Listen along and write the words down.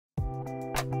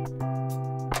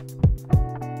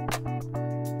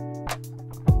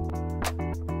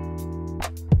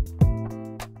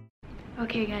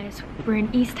Okay guys, we're in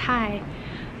East High.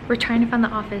 We're trying to find the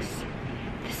office.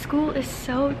 The school is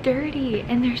so dirty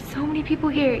and there's so many people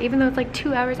here, even though it's like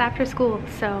 2 hours after school.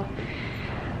 So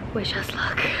wish us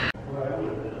luck.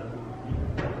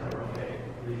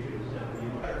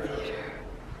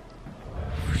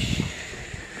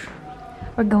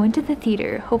 We're going to the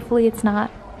theater. Hopefully it's not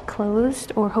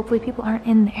closed, or hopefully people aren't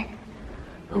in there.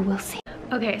 But we'll see.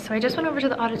 Okay, so I just went over to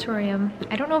the auditorium.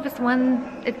 I don't know if it's the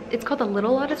one, it's called the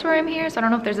Little Auditorium here, so I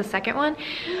don't know if there's a second one,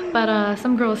 but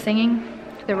some girl was singing.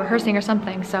 They're rehearsing or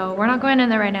something, so we're not going in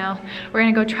there right now. We're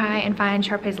gonna go try and find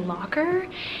Sharpay's locker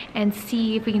and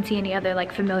see if we can see any other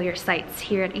like familiar sights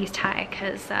here at East High,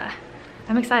 because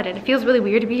I'm excited. It feels really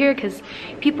weird to be here because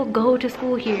people go to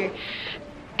school here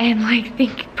and like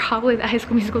think probably that High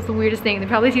School Musical is the weirdest thing. They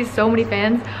probably see so many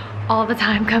fans all the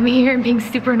time coming here and being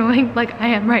super annoying like I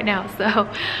am right now. So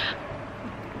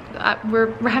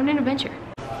we're having an adventure.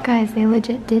 Guys, they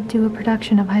legit did do a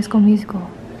production of High School Musical,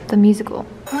 the musical.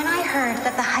 When I heard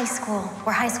that the high school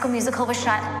where High School Musical was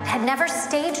shot had never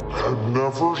staged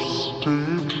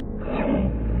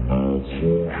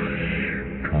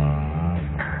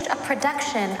a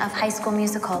production of High School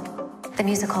Musical, the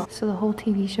musical. So the whole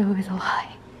TV show is a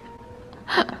lie.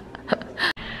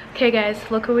 Okay guys,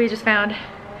 look what we just found.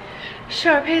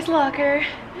 Sharpay's locker.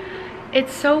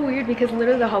 It's so weird because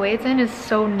literally the hallway it's in is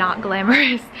so not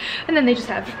glamorous. And then they just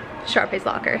have Sharpay's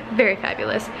locker. Very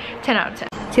fabulous. 10 out of 10.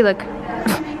 See, look.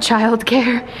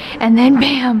 Childcare. And then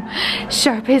bam!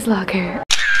 Sharpay's locker.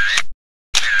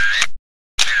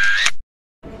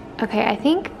 Okay, I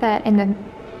think that in the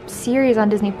series on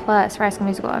Disney Plus for High School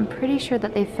Musical, I'm pretty sure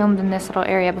that they filmed in this little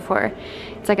area before.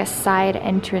 It's like a side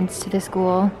entrance to the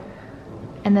school.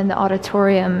 And then the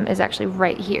auditorium is actually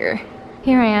right here.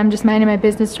 Here I am, just minding my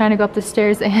business, trying to go up the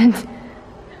stairs, and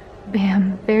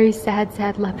bam, very sad,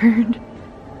 sad leopard.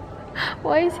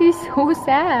 Why is he so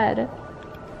sad?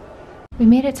 We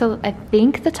made it to, I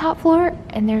think, the top floor,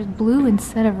 and there's blue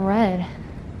instead of red.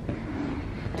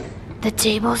 The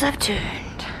tables have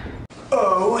turned.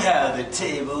 Oh, how the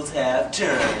tables have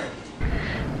turned.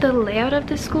 The layout of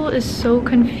this school is so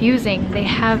confusing. They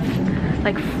have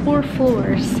like 4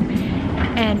 floors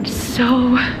and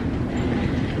so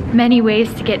many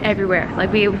ways to get everywhere.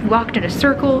 Like we walked in a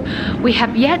circle. We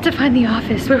have yet to find the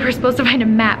office where we're supposed to find a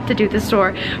map to do the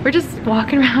store. We're just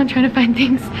walking around trying to find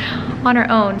things on our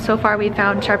own. So far we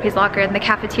found Sharpay's locker in the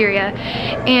cafeteria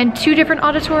and 2 different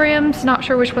auditoriums. Not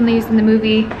sure which one they used in the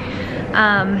movie.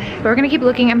 But we're gonna keep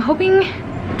looking. I'm hoping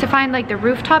to find like the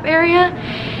rooftop area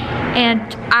and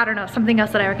I don't know, something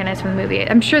else that I recognize from the movie.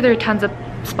 I'm sure there are tons of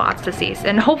spots to see,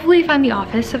 and hopefully find the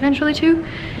office eventually too,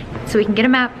 so we can get a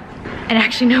map and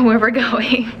actually know where we're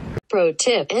going. Pro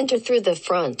tip, enter through the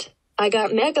front. I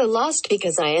got mega lost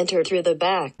because I entered through the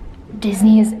back.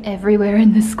 Disney is everywhere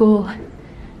in this school,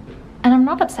 and I'm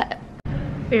not upset.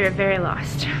 We are very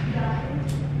lost.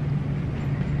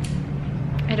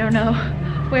 I don't know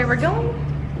where we're going,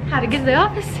 how to get to the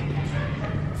office.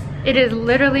 It is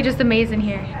literally just a maze in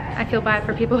here. I feel bad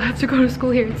for people who have to go to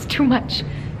school here. It's too much,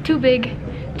 too big,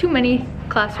 too many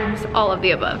classrooms, all of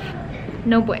the above.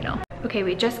 No bueno. Okay,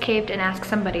 we just caved and asked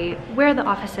somebody where the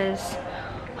office is.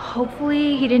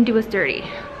 Hopefully he didn't do us dirty.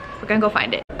 We're gonna go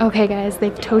find it. Okay guys,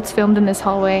 they've totes filmed in this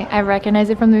hallway. I recognize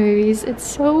it from the movies. It's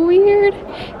so weird.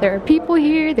 There are people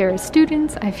here, there are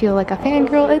students. I feel like a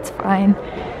fangirl, it's fine.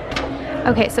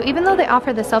 Okay, so even though they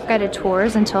offer the self-guided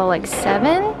tours until like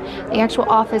 7, the actual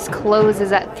office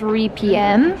closes at 3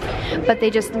 p.m. but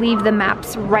they just leave the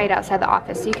maps right outside the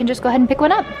office, so you can just go ahead and pick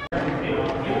one up.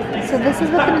 So this is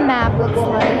what the map looks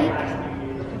like.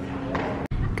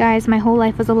 Guys, my whole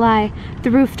life was a lie.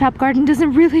 The rooftop garden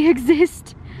doesn't really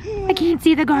exist. I can't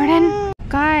see the garden.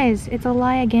 Guys, it's a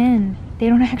lie again. They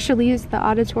don't actually use the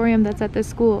auditorium that's at this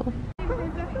school.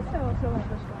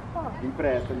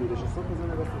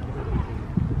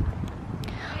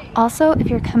 Also, if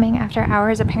you're coming after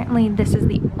hours, apparently this is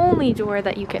the only door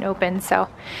that you can open, so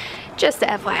just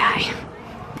FYI.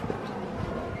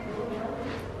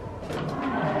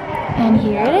 And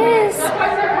here it is.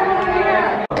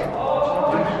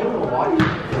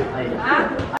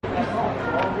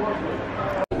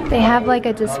 They have like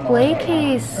a display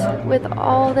case with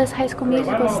all this High School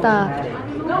Musical stuff.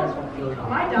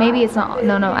 Maybe it's not,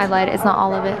 no, I lied, it's not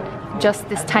all of it. Just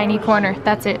this tiny corner,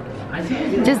 that's it.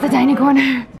 Just the tiny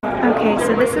corner. Okay,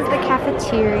 so this is the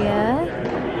cafeteria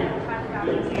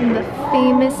and the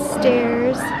famous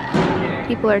stairs.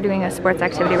 People are doing a sports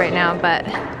activity right now, but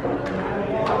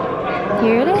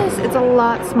here it is. It's a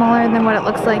lot smaller than what it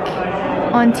looks like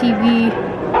on TV.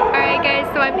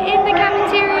 I'm in the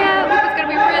cafeteria. Ooh, it's gonna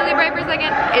be really bright for a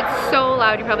second. It's so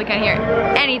loud, you probably can't hear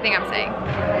anything I'm saying.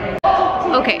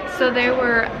 Okay, so there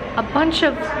were a bunch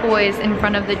of boys in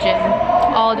front of the gym,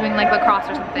 all doing like lacrosse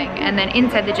or something, and then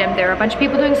inside the gym there were a bunch of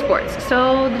people doing sports.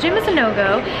 So the gym is a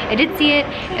no-go. I did see it,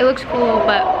 it looks cool,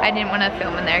 but I didn't want to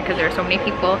film in there because there were so many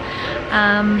people.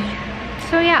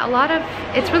 So yeah,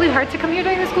 it's really hard to come here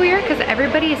during the school year because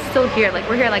everybody is still here. Like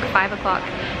we're here at like 5 o'clock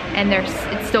and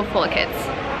it's still full of kids,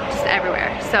 just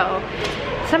everywhere. So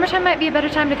summertime might be a better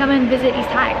time to come and visit East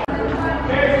High.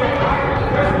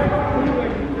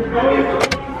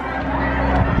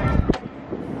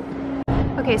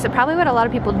 Okay, so probably what a lot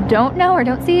of people don't know or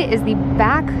don't see is the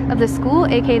back of the school,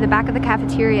 aka the back of the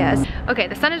cafeterias. Okay,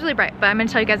 the sun is really bright, but I'm gonna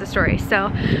tell you guys a story.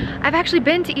 So I've actually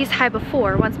been to East High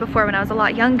once before when I was a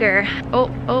lot younger.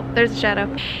 Oh, there's a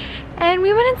shadow. And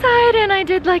we went inside and I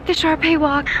did like the Sharpay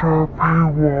walk.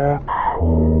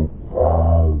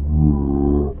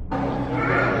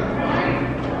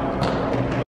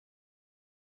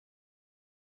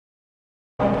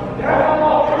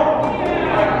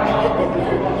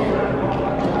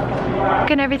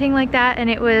 And everything like that, and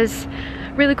it was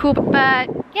really cool. But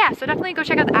yeah, so definitely go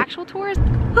check out the actual tours.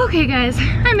 Okay guys,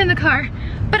 I'm in the car,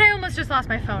 but I almost just lost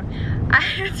my phone.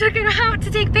 I took it out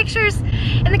to take pictures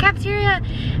in the cafeteria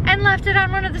and left it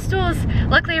on one of the stools.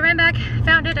 Luckily I ran back,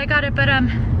 found it, I got it, but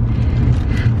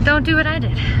don't do what I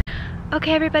did.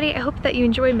 Okay everybody, I hope that you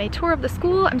enjoyed my tour of the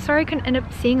school. I'm sorry I couldn't end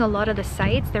up seeing a lot of the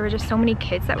sites. There were just so many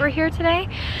kids that were here today.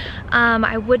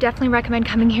 I would definitely recommend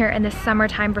coming here in the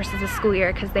summertime versus the school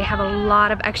year because they have a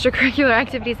lot of extracurricular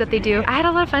activities that they do. I had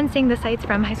a lot of fun seeing the sites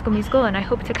from High School Musical, and I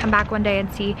hope to come back one day and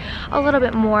see a little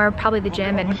bit more, probably the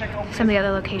gym and some of the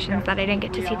other locations that I didn't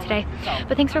get to see today.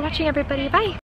 But thanks for watching everybody, bye!